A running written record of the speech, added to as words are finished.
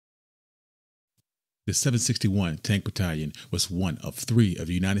The 761 Tank Battalion was one of three of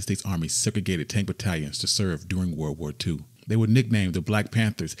the United States Army's segregated tank battalions to serve during World War II. They were nicknamed the Black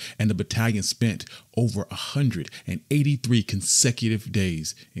Panthers, and the battalion spent over 183 consecutive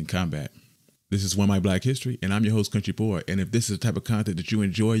days in combat. This is One My Black History, and I'm your host, Country Boy. And if this is the type of content that you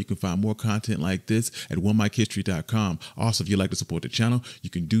enjoy, you can find more content like this at onemikehistory.com. Also, if you'd like to support the channel, you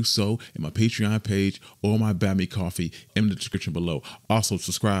can do so in my Patreon page or my Buy Me Coffee in the description below. Also,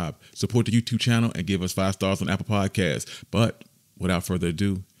 subscribe, support the YouTube channel, and give us 5 stars on Apple Podcasts. But without further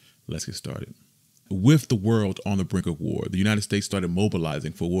ado, let's get started. With the world on the brink of war, the United States started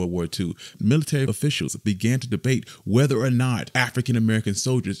mobilizing for World War II. Military officials began to debate whether or not African-American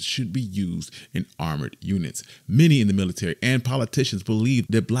soldiers should be used in armored units. Many in the military and politicians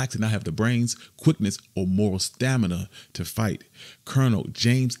believed that blacks did not have the brains, quickness, or moral stamina to fight. Colonel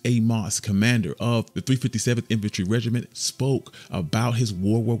James A. Moss, commander of the 357th Infantry Regiment, spoke about his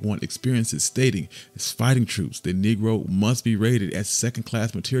World War I experiences, stating, "As fighting troops, the Negro must be rated as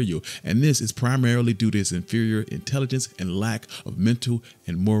second-class material, and this is primarily due to his inferior intelligence and lack of mental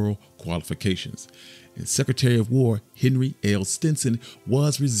and moral qualifications." And Secretary of War Henry L. Stinson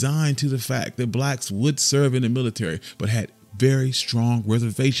was resigned to the fact that blacks would serve in the military, but had very strong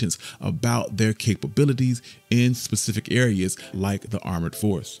reservations about their capabilities in specific areas like the armored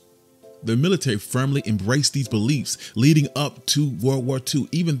force. The military firmly embraced these beliefs leading up to World War II,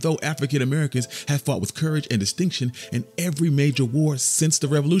 even though African Americans had fought with courage and distinction in every major war since the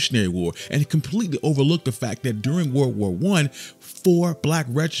Revolutionary War, and completely overlooked the fact that during World War I, 4 black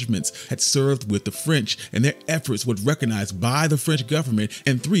regiments had served with the French, and their efforts were recognized by the French government,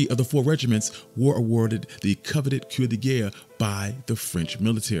 and 3 of the 4 regiments were awarded the coveted Croix de Guerre by the French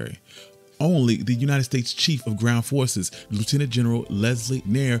military. Only the United States Chief of Ground Forces, Lieutenant General Leslie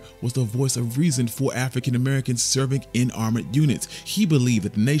Nair, was the voice of reason for African Americans serving in armored units. He believed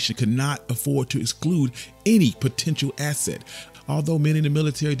that the nation could not afford to exclude any potential asset. Although many in the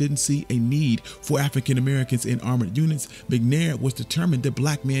military didn't see a need for African Americans in armored units, McNair was determined that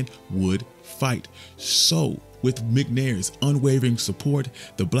black men would fight. So, with McNair's unwavering support,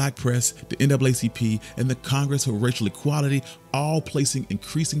 the black press, the NAACP, and the Congress for Racial Equality all placing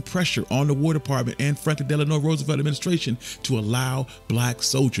increasing pressure on the War Department and Franklin Delano Roosevelt administration to allow black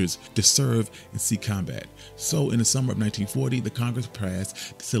soldiers to serve and see combat. So in the summer of 1940, the Congress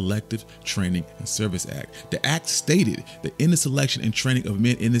passed the Selective Training and Service Act. The act stated that in the selection and training of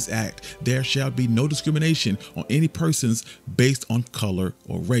men in this act, there shall be no discrimination on any persons based on color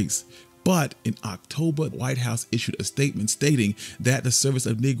or race. But in October, the White House issued a statement stating that the service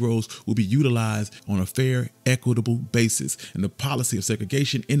of Negroes will be utilized on a fair, equitable basis, and the policy of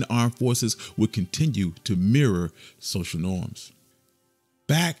segregation in the armed forces would continue to mirror social norms.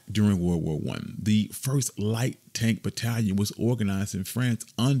 Back during World War I, the 1st Light Tank Battalion was organized in France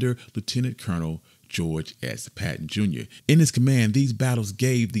under Lieutenant Colonel George S. Patton Jr. In his command, these battles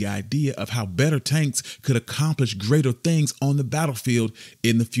gave the idea of how better tanks could accomplish greater things on the battlefield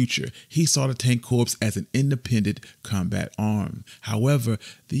in the future. He saw the Tank Corps as an independent combat arm. However,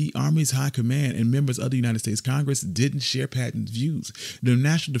 the Army's high command and members of the United States Congress didn't share Patton's views. The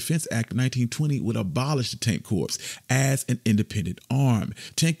National Defense Act of 1920 would abolish the Tank Corps as an independent arm.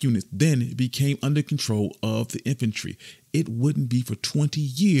 Tank units then became under control of the infantry. It wouldn't be for 20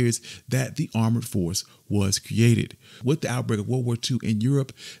 years that the armored force was created. With the outbreak of World War II in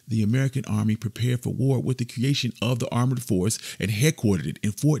Europe, the American Army prepared for war with the creation of the armored force and headquartered it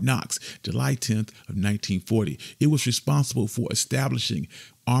in Fort Knox, July 10th of 1940. It was responsible for establishing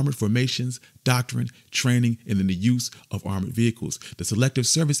armored formations, doctrine, training, and then the use of armored vehicles. The Selective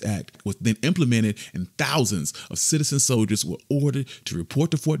Service Act was then implemented, and thousands of citizen soldiers were ordered to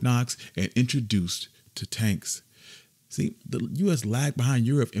report to Fort Knox and introduced to tanks. See, the U.S. lagged behind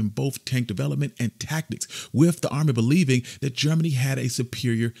Europe in both tank development and tactics, with the Army believing that Germany had a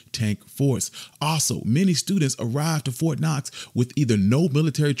superior tank force. Also, many students arrived to Fort Knox with either no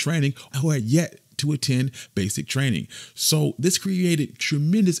military training or had yet to attend basic training. So this created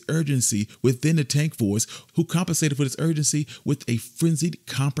tremendous urgency within the tank force, who compensated for this urgency with a frenzied,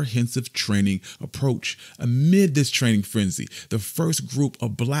 comprehensive training approach. Amid this training frenzy, the first group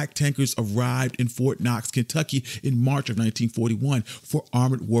of black tankers arrived in Fort Knox, Kentucky in March of 1941 for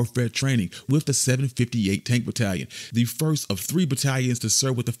armored warfare training with the 758 Tank Battalion, the first of 3 battalions to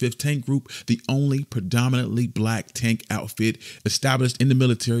serve with the 5th Tank Group, the only predominantly black tank outfit established in the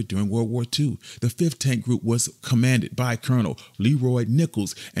military during World War II. The 5th Tank Group was commanded by Colonel Leroy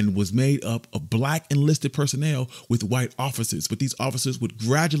Nichols and was made up of black enlisted personnel with white officers, but these officers would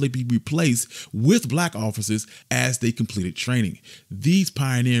gradually be replaced with black officers as they completed training. These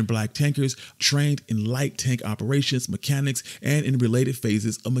pioneering black tankers trained in light tank operations, mechanics, and in related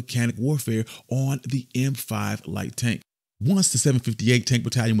phases of mechanic warfare on the M5 light tank. Once the 758 Tank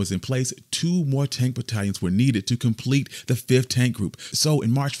Battalion was in place, 2 more tank battalions were needed to complete the 5th Tank Group. So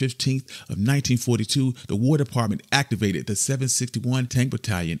in March 15th of 1942, the War Department activated the 761 Tank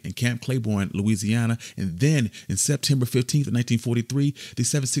Battalion in Camp Claiborne, Louisiana, and then in September 15th of 1943, the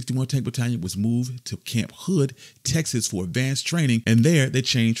 761 Tank Battalion was moved to Camp Hood, Texas for advanced training, and there they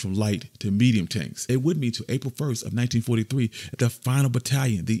changed from light to medium tanks. It wouldn't be until April 1st of 1943 that the final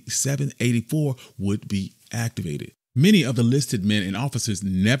battalion, the 784, would be activated. Many of the listed men and officers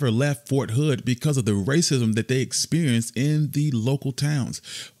never left Fort Hood because of the racism that they experienced in the local towns.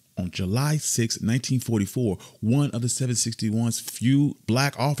 On July 6, 1944, one of the 761's few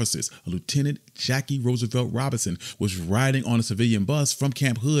black officers, Lieutenant Jackie Roosevelt Robinson, was riding on a civilian bus from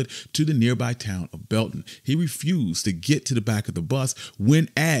Camp Hood to the nearby town of Belton. He refused to get to the back of the bus when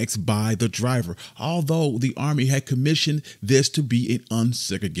asked by the driver, although the Army had commissioned this to be an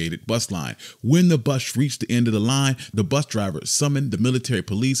unsegregated bus line. When the bus reached the end of the line, the bus driver summoned the military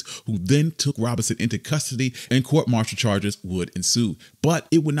police, who then took Robinson into custody, and court-martial charges would ensue. But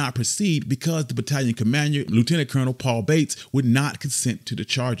it would not proceed because the battalion commander, Lieutenant Colonel Paul Bates, would not consent to the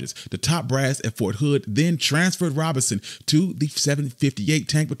charges. The top brass at Fort Hood then transferred Robinson to the 758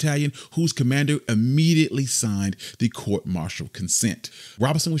 Tank Battalion, whose commander immediately signed the court-martial consent.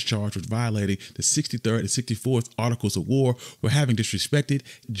 Robinson was charged with violating the 63rd and 64th Articles of War for having disrespected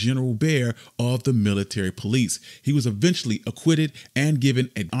General Baer of the military police. He was eventually acquitted and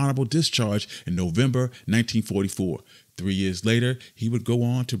given an honorable discharge in November 1944. 3 years later, he would go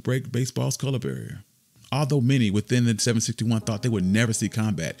on to break baseball's color barrier. Although many within the 761 thought they would never see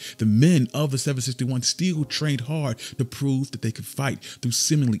combat, the men of the 761 still trained hard to prove that they could fight through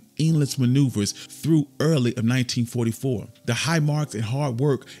seemingly endless maneuvers through early of 1944. The high marks and hard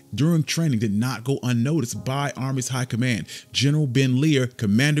work during training did not go unnoticed by Army's high command. General Ben Lear,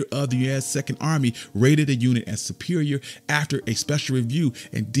 commander of the U.S. Second Army, rated the unit as superior after a special review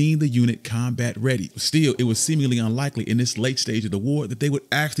and deemed the unit combat ready. Still, it was seemingly unlikely in this late stage of the war that they would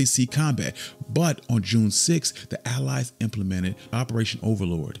actually see combat. But on June 6, the Allies implemented Operation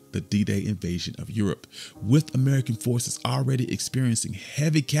Overlord, the D-Day invasion of Europe. With American forces already experiencing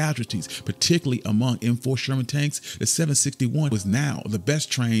heavy casualties, particularly among M4 Sherman tanks, the 761 was now the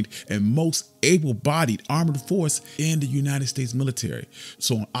best trained and most able-bodied armored force in the United States military.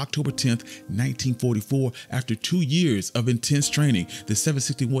 So on October 10th, 1944, after 2 years of intense training, the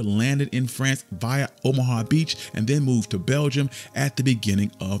 761 landed in France via Omaha Beach and then moved to Belgium at the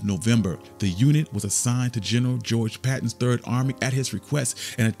beginning of November. The unit was assigned to General George Patton's 3rd Army at his request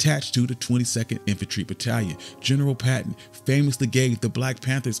and attached to the 22nd Infantry Battalion. General Patton famously gave the Black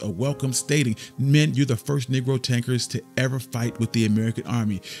Panthers a welcome, stating, "Men, you're the first Negro tankers to ever fight with the American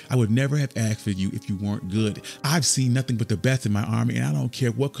Army. I would never have asked for you if you weren't good. I've seen nothing but the best in my Army, and I don't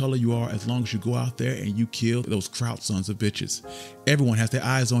care what color you are as long as you go out there and you kill those Kraut sons of bitches. Everyone has their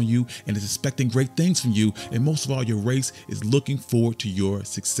eyes on you and is expecting great things from you, and most of all, your race is looking forward to your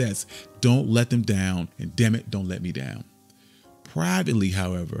success. Don't let them down, and damn it, don't let me down." Privately,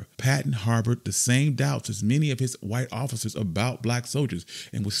 however, Patton harbored the same doubts as many of his white officers about black soldiers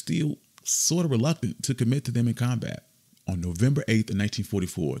and was still sort of reluctant to commit to them in combat. On November 8th of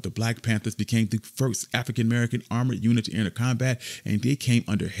 1944, the Black Panthers became the first African-American armored unit to enter combat, and they came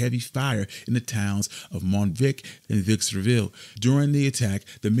under heavy fire in the towns of Montvic and Victorville. During the attack,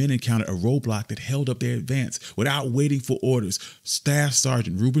 the men encountered a roadblock that held up their advance. Without waiting for orders, Staff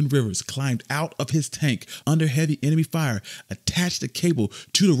Sergeant Reuben Rivers climbed out of his tank under heavy enemy fire, attached a cable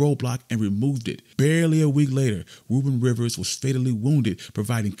to the roadblock, and removed it. Barely a week later, Reuben Rivers was fatally wounded,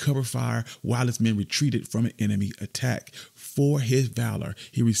 providing cover fire while his men retreated from an enemy attack. For his valor,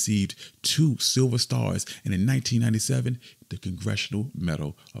 he received 2 Silver Stars and in 1997, the Congressional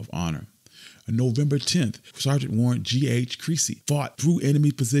Medal of Honor. On November 10th, Sergeant Warren G.H. Creasy fought through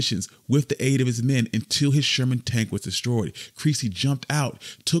enemy positions with the aid of his men until his Sherman tank was destroyed. Creasy jumped out,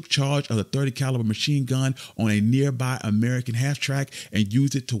 took charge of the .30 caliber machine gun on a nearby American half-track, and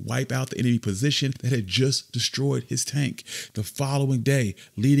used it to wipe out the enemy position that had just destroyed his tank. The following day,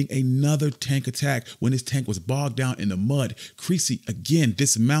 leading another tank attack when his tank was bogged down in the mud, Creasy again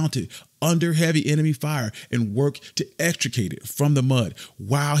dismounted under heavy enemy fire and worked to extricate it from the mud.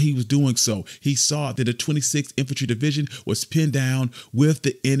 While he was doing so, he saw that the 26th Infantry Division was pinned down with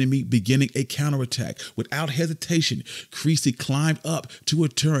the enemy beginning a counterattack. Without hesitation, Creasy climbed up to a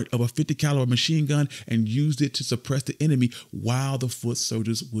turret of a 50 caliber machine gun and used it to suppress the enemy while the foot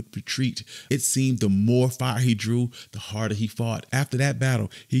soldiers would retreat. It seemed the more fire he drew, the harder he fought. After that battle,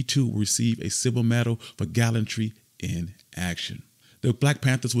 he too will receive a civil medal for gallantry in action. The Black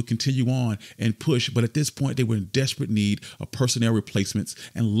Panthers would continue on and push, but at this point they were in desperate need of personnel replacements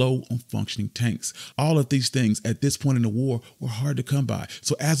and low on functioning tanks. All of these things at this point in the war were hard to come by.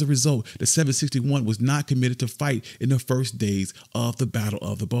 So as a result, the 761 was not committed to fight in the first days of the Battle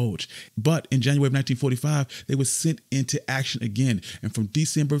of the Bulge. But in January of 1945, they were sent into action again. And from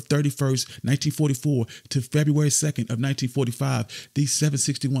December 31st, 1944 to February 2nd of 1945, the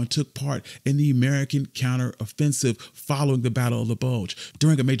 761 took part in the American counteroffensive following the Battle of the Bulge.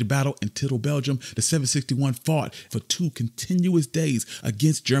 During a major battle in Tittle, Belgium, the 761 fought for 2 continuous days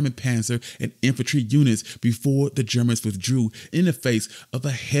against German Panzer and infantry units before the Germans withdrew in the face of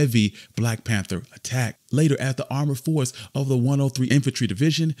a heavy Black Panther attack. Later, as the armored force of the 103 Infantry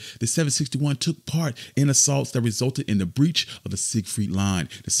Division, the 761 took part in assaults that resulted in the breach of the Siegfried Line.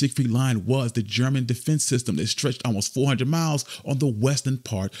 The Siegfried Line was the German defense system that stretched almost 400 miles on the western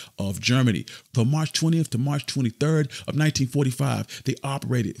part of Germany. From March 20th to March 23rd of 1945, they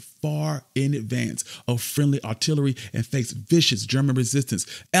operated far in advance of friendly artillery and faced vicious German resistance.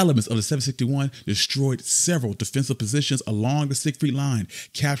 Elements of the 761 destroyed several defensive positions along the Siegfried Line,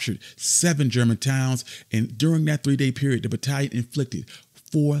 captured 7 German towns, and during that 3-day period, the battalion inflicted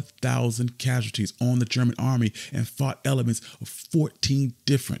 4,000 casualties on the German army and fought elements of 14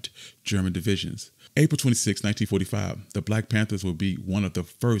 different German divisions. April 26, 1945, the Black Panthers will be one of the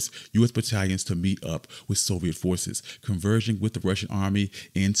first U.S. battalions to meet up with Soviet forces, converging with the Russian army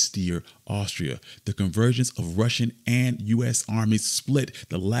in Steyr, Austria. The convergence of Russian and U.S. armies split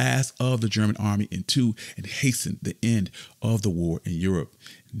the last of the German army in two and hastened the end of the war in Europe.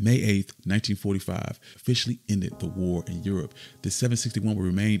 May 8, 1945, officially ended the war in Europe. The 761 will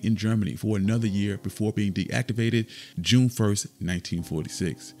remain in Germany for another year before being deactivated June 1st,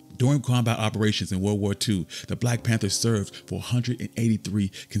 1946. During combat operations in World War II, the Black Panthers served for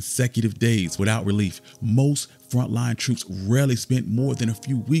 183 consecutive days without relief. Most frontline troops rarely spent more than a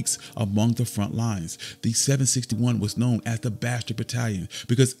few weeks among the front lines. The 761 was known as the Bastard Battalion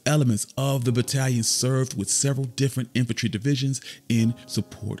because elements of the battalion served with several different infantry divisions in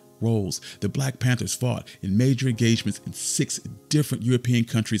support roles. The Black Panthers fought in major engagements in 6 different European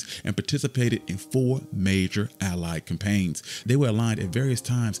countries and participated in 4 major Allied campaigns. They were aligned at various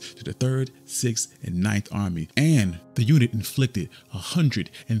times to the 3rd, 6th, and 9th Army, and the unit inflicted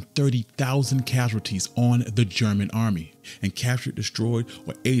 130,000 casualties on the German army and captured, destroyed,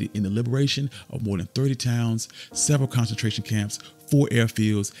 or aided in the liberation of more than 30 towns, several concentration camps, 4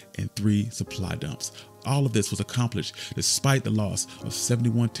 airfields, and 3 supply dumps. All of this was accomplished despite the loss of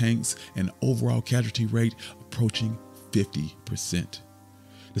 71 tanks and an overall casualty rate approaching 50%.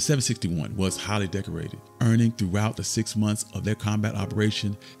 The 761 was highly decorated, earning throughout the 6 months of their combat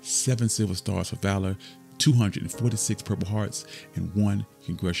operation 7 Silver Stars for Valor, 246 Purple Hearts, and 1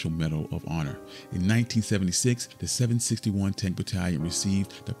 Congressional Medal of Honor. In 1976, the 761 Tank Battalion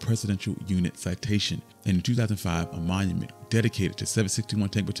received the Presidential Unit Citation, and in 2005, a monument dedicated to 761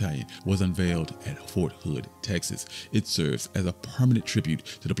 Tank Battalion was unveiled at Fort Hood, Texas. It serves as a permanent tribute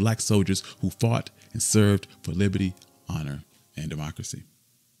to the Black soldiers who fought and served for liberty, honor, and democracy.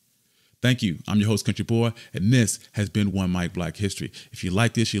 Thank you. I'm your host, Country Boy, and this has been One Mic Black History. If you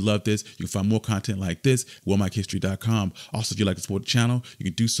like this, you love this, you can find more content like this at OneMicHistory.com. Also, if you'd like to support the channel, you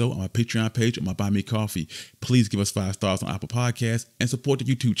can do so on my Patreon page or my Buy Me Coffee. Please give us 5 stars on Apple Podcasts and support the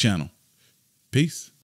YouTube channel. Peace.